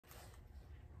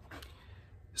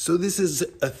So this is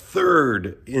a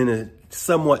third in a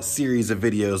somewhat series of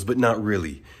videos, but not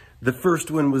really. The first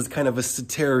one was kind of a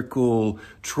satirical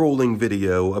trolling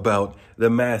video about the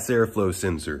mass airflow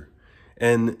sensor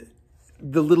and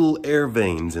the little air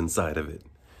veins inside of it.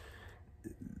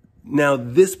 Now,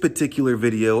 this particular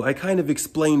video, I kind of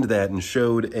explained that and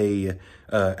showed a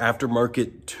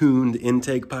aftermarket tuned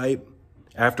intake pipe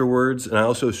afterwards. And I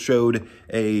also showed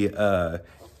a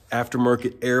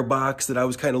aftermarket airbox that I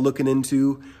was kind of looking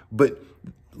into. But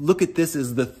look at this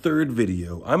as the third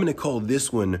video. I'm going to call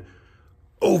this one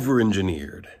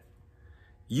over-engineered.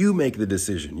 You make the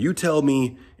decision. You tell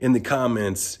me in the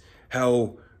comments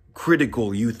how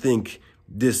critical you think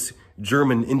this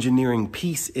German engineering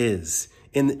piece is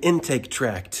in the intake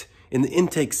tract, in the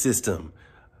intake system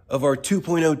of our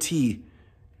 2.0T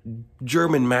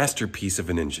German masterpiece of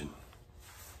an engine.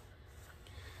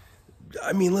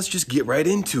 I mean, let's just get right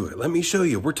into it. Let me show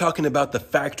you. We're talking about the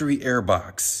factory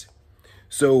airbox.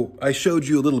 So I showed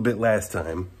you a little bit last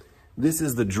time. This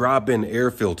is the drop-in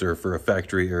air filter for a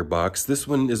factory airbox. This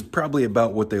one is probably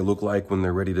about what they look like when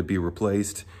they're ready to be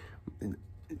replaced.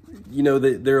 You know,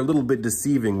 they're a little bit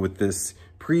deceiving with this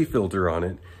pre-filter on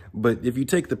it, but if you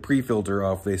take the pre-filter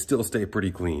off, they still stay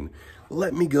pretty clean.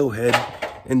 Let me go ahead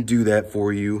and do that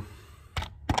for you,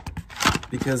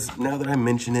 because now that I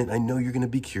mention it, I know you're going to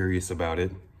be curious about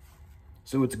it.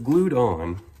 So it's glued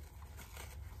on.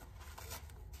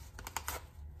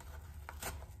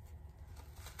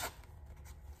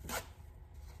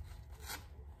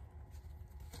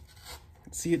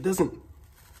 See,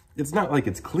 it's not like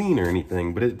it's clean or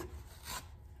anything, but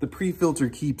the pre-filter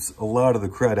keeps a lot of the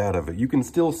crud out of it. You can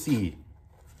still see.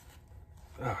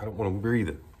 Oh, I don't want to breathe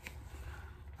it.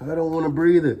 I don't want to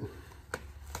breathe it.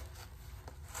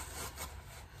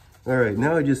 All right,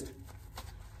 now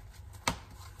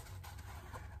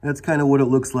that's kind of what it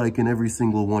looks like in every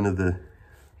single one of the,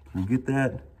 can you get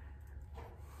that?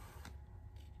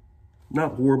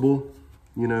 Not horrible,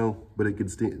 you know, but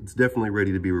it's definitely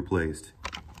ready to be replaced.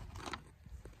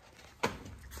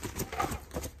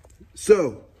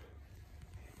 So,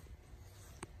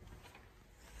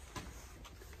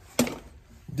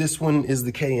 this one is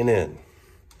the K&N.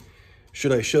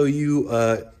 Should I show you,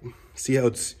 see how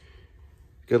it's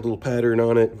got a little pattern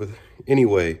on it?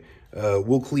 Anyway,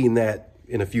 we'll clean that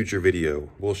in a future video.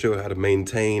 We'll show how to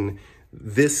maintain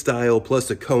this style plus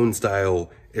a cone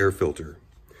style air filter.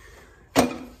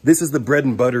 This is the bread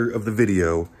and butter of the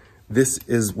video.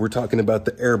 We're talking about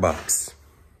the airbox.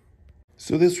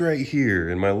 So this right here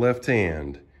in my left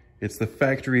hand, it's the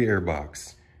factory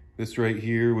airbox. This right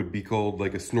here would be called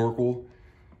like a snorkel,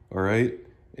 all right?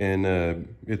 And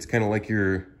it's kind of like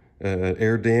your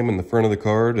air dam in the front of the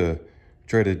car to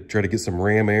try to get some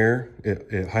ram air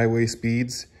at highway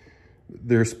speeds.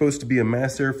 There's supposed to be a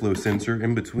mass airflow sensor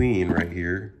in between right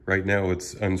here. Right now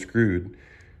it's unscrewed,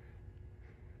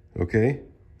 okay?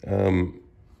 The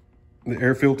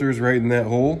air filter is right in that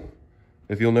hole.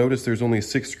 If you'll notice, there's only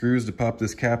 6 screws to pop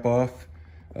this cap off.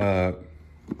 One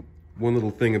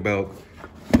little thing about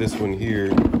this one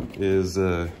here is,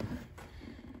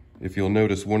 if you'll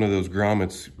notice, one of those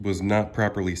grommets was not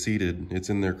properly seated. It's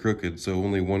in there crooked, so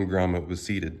only one grommet was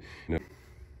seated. You know,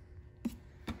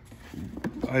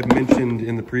 I mentioned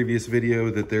in the previous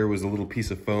video that there was a little piece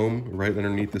of foam right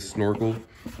underneath the snorkel.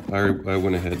 I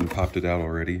went ahead and popped it out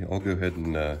already. I'll go ahead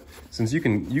and, since you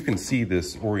can see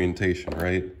this orientation,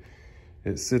 right?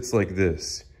 It sits like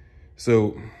this.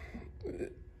 So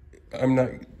I'm not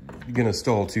gonna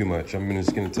stall too much. I'm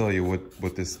just gonna tell you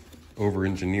what this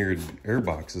over-engineered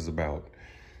airbox is about.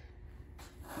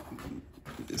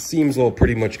 It seems all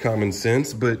pretty much common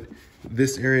sense, but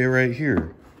this area right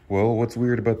here, well, what's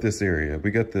weird about this area? We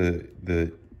got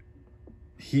the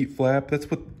heat flap.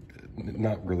 That's what,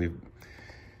 not really,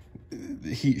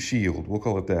 the heat shield, we'll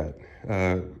call it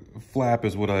that. Flap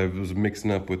is what I was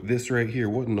mixing up with this right here.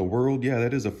 What in the world? Yeah,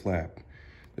 that is a flap.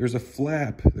 There's a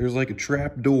flap. There's like a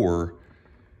trap door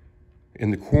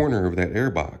in the corner of that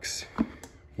airbox.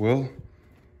 Well,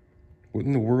 what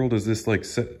in the world is this like?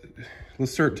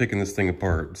 Let's start taking this thing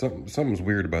apart. Something's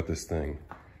weird about this thing.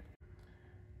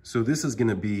 So this is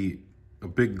gonna be a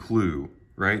big clue,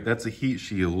 right? That's a heat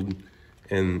shield,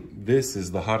 and this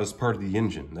is the hottest part of the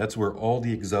engine. That's where all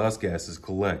the exhaust gases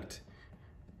collect.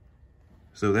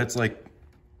 So that's like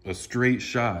a straight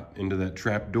shot into that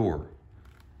trap door.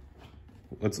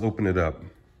 Let's open it up.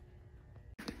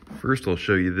 First, I'll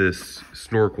show you this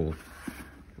snorkel.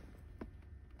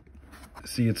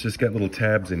 See, it's just got little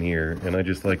tabs in here, and I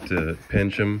just like to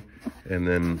pinch them and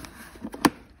then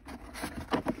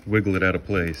wiggle it out of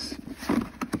place.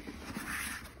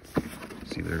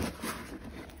 See, they're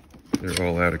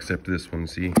all out except this one.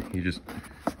 See, you just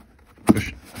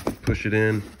push it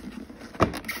in,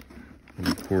 and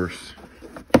of course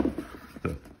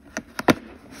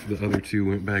the other two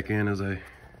went back in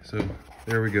so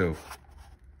there we go.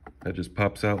 That just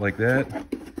pops out like that.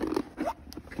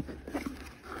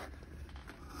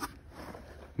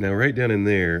 Now right down in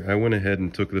there, I went ahead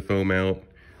and took the foam out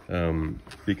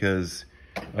because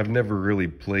I've never really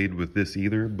played with this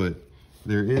either, but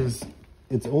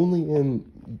it's only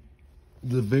in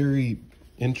the very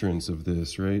entrance of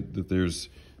this, right, that there's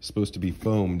supposed to be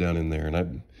foam down in there.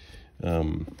 And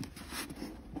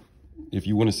if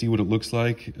you want to see what it looks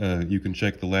like, you can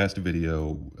check the last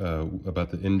video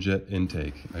about the injet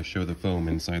intake. I show the foam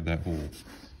inside that hole.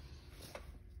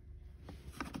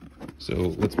 So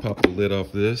let's pop the lid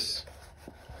off this.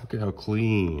 Look at how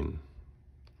clean.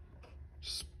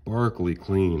 Sparkly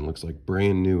clean. Looks like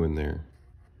brand new in there.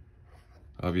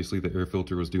 Obviously the air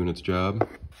filter was doing its job.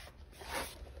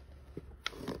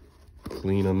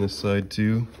 Clean on this side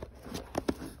too.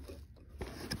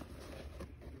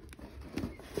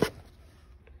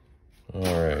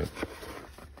 Alright.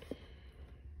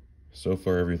 So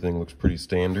far everything looks pretty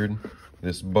standard.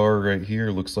 This bar right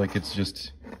here looks like it's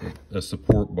just a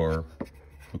support bar.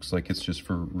 Looks like it's just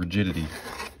for rigidity.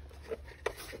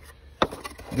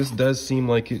 This does seem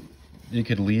like it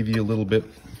could leave you a little bit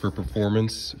for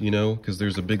performance, you know, because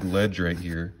there's a big ledge right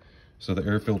here. So the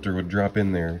air filter would drop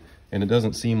in there. And it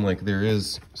doesn't seem like there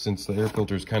is, since the air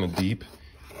filter is kind of deep,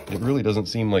 it really doesn't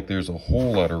seem like there's a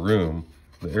whole lot of room.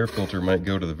 The air filter might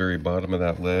go to the very bottom of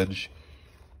that ledge.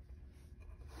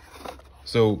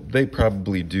 So they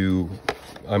probably do,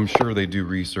 I'm sure they do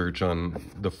research on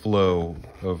the flow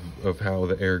of how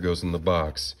the air goes in the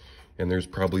box. And there's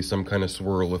probably some kind of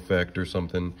swirl effect or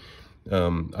something.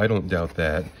 I don't doubt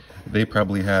that. They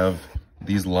probably have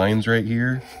these lines right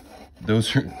here.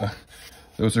 Those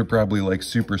are probably like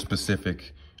super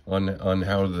specific on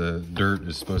how the dirt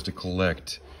is supposed to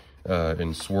collect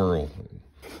and swirl.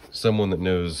 Someone that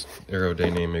knows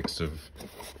aerodynamics of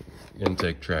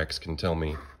intake tracks can tell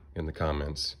me in the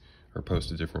comments or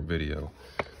post a different video.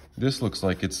 This looks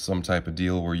like it's some type of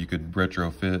deal where you could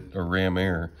retrofit a ram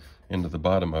air into the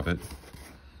bottom of it.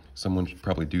 Someone should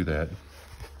probably do that.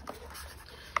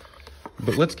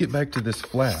 But let's get back to this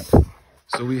flap.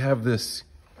 So we have this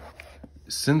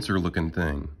sensor looking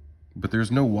thing, but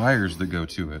there's no wires that go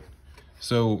to it.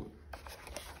 So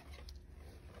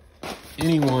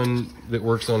anyone that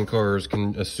works on cars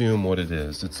can assume what it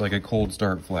is. It's like a cold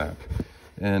start flap.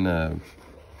 And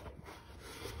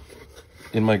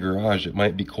in my garage, it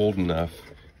might be cold enough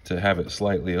to have it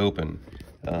slightly open.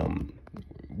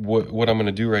 What I'm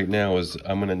gonna do right now is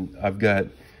I've got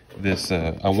this,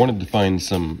 I wanted to find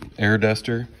some air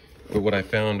duster, but what I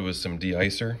found was some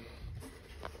de-icer.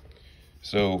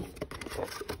 So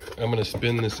I'm gonna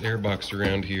spin this airbox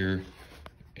around here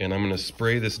and I'm gonna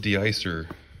spray this de-icer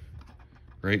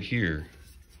right here,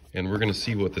 and we're gonna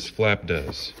see what this flap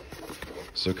does.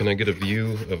 So can I get a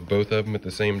view of both of them at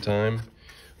the same time?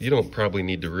 You don't probably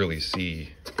need to really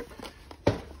see.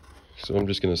 So I'm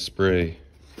just gonna spray.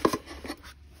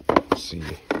 Let's see.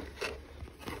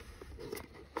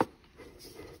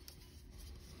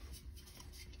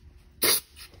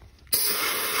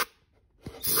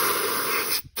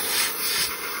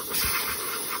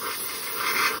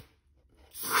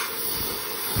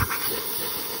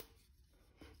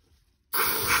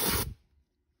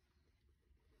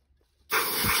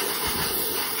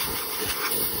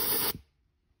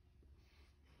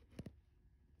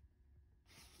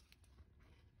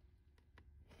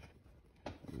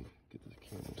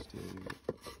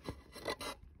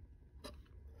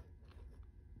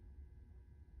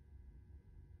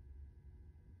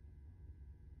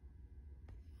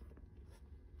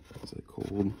 Is that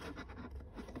cold?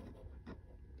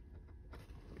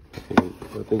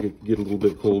 I think it could get a little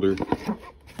bit colder.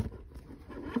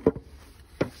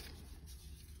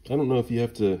 I don't know if you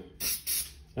have to,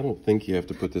 I don't think you have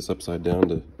to put this upside down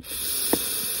to.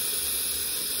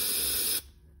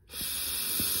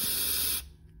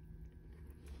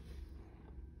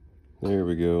 There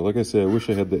we go. Like I said, I wish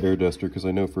I had the air duster because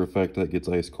I know for a fact that gets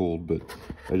ice cold, but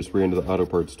I just ran to the auto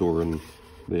parts store and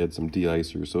they had some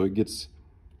de-icer, so it gets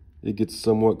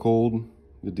somewhat cold,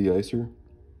 the de-icer.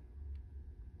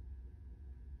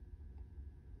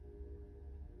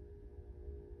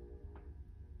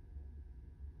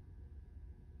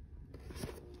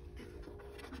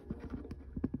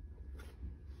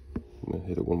 I'm gonna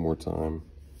hit it one more time.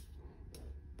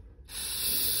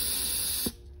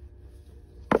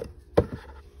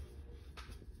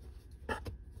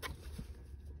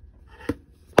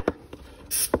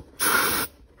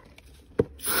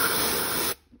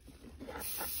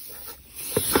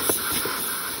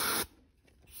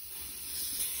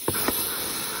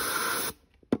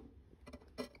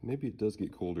 Maybe it does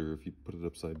get colder if you put it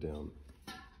upside down.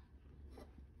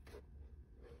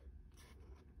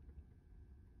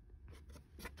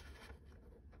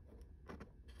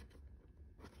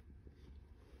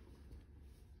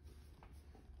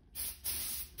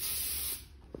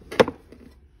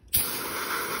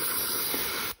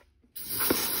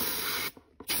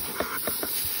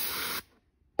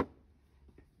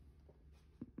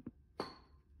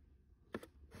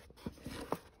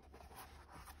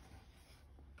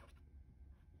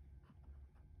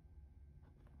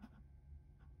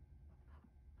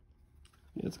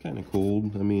 Yeah, it's kind of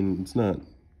cold. I mean, it's not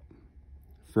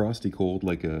frosty cold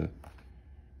like a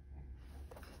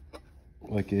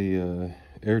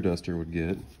air duster would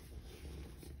get.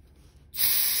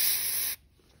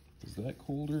 Is that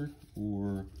colder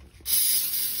or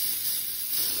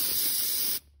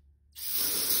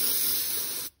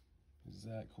is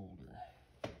that colder?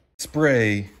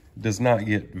 Spray does not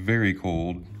get very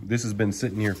cold. This has been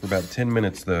sitting here for about 10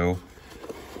 minutes though.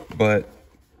 But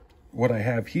what I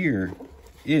have here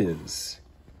is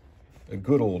a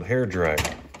good old hair dryer. And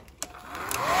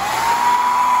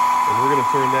we're gonna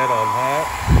turn that on hot.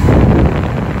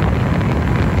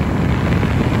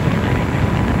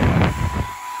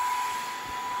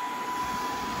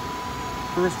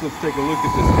 First, let's take a look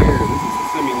at this air. This is a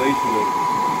simulation of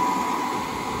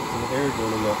the air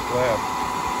going in that flap.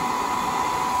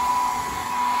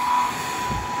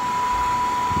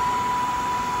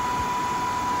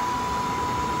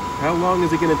 How long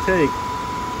is it gonna take?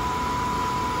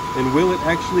 And will it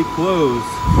actually close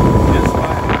just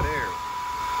by hot air?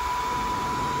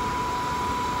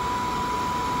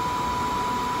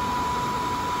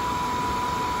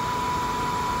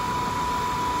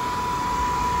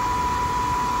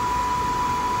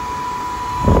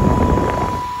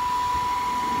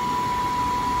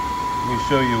 Let me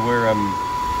show you where I'm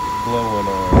blowing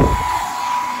on.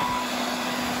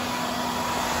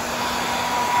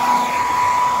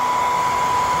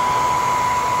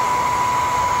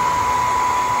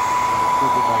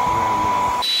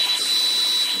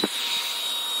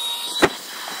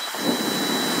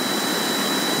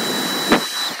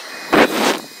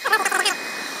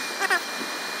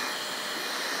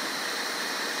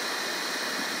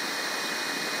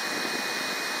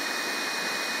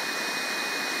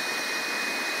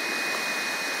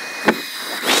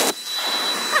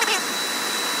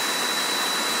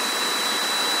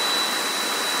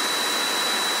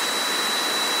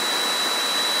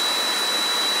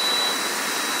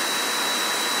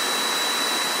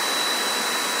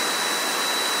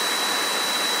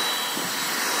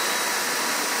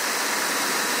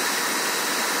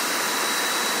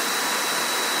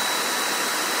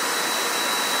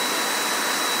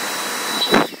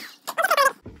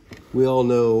 We all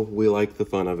know we like the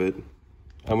fun of it.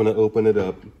 I'm gonna open it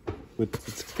up.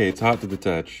 Okay, it's hot to the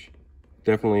touch.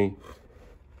 Definitely,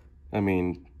 I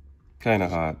mean, kind of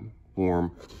hot,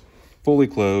 warm. Fully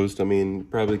closed. I mean,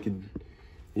 probably could,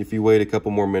 if you wait a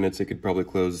couple more minutes, it could probably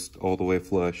close all the way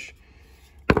flush.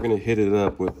 We're gonna hit it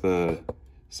up with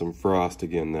some frost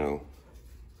again though.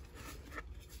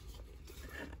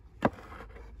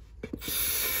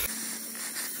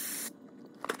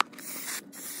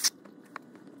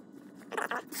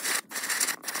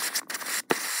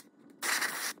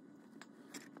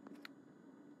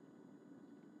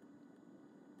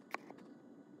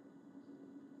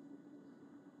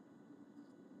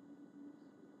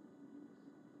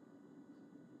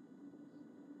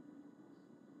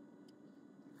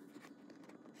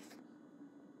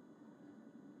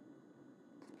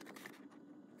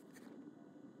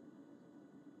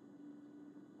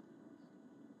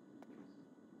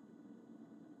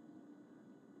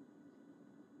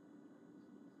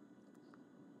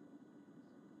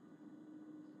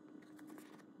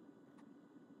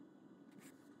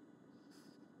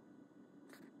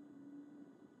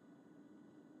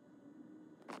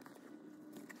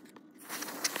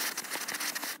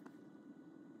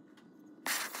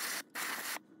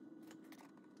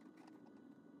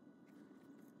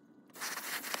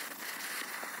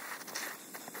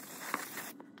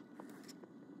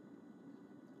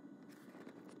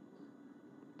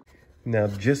 Now,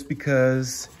 just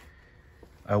because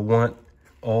I want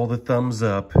all the thumbs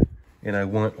up and I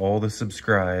want all the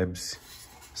subscribes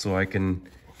so I can,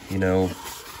 you know,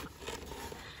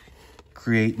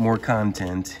 create more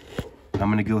content, I'm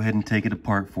gonna go ahead and take it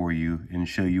apart for you and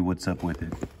show you what's up with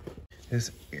it.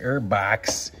 This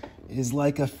Airbox is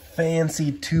like a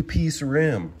fancy two-piece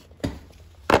rim.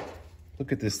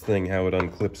 Look at this thing, how it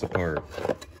unclips apart.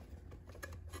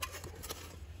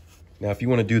 Now, if you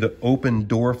want to do the open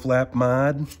door flap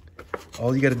mod,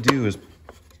 all you got to do is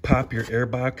pop your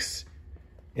Airbox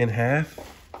in half,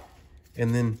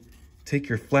 and then take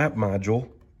your flap module,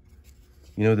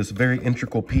 you know, this very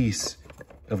integral piece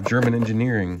of German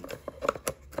engineering,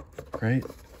 right?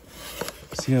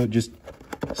 See how it just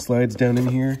slides down in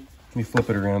here? Let me flip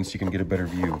it around so you can get a better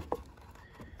view.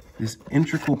 This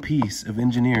integral piece of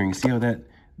engineering, see how that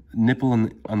nipple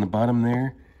on the bottom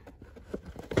there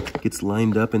gets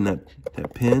lined up in that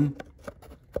pin?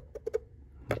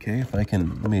 Okay, if I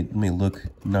can, let me look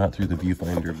not through the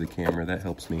viewfinder of the camera, that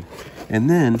helps me. And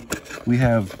then we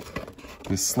have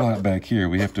this slot back here,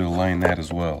 we have to align that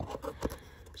as well.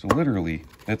 So literally,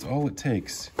 that's all it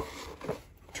takes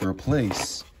to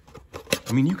replace.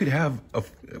 I mean, you could have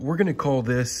we're gonna call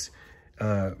this,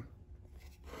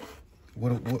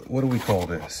 what do we call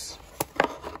this?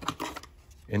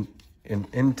 An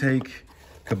intake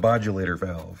cabodulator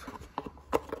valve.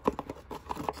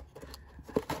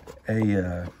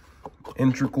 A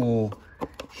integral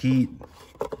heat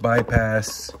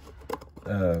bypass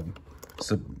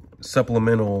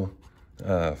supplemental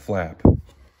flap.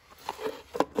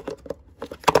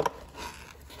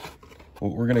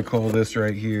 What we're gonna call this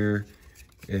right here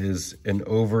is an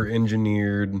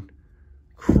over-engineered,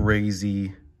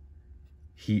 crazy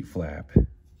heat flap.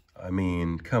 I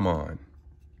mean, come on.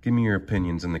 Give me your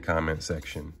opinions in the comment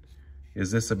section.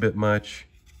 Is this a bit much?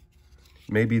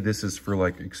 Maybe this is for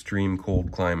like extreme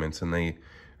cold climates and they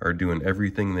are doing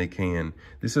everything they can.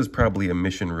 This is probably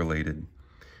emission related.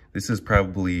 This is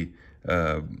probably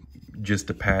just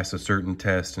to pass a certain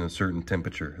test in a certain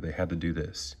temperature. They had to do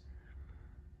this.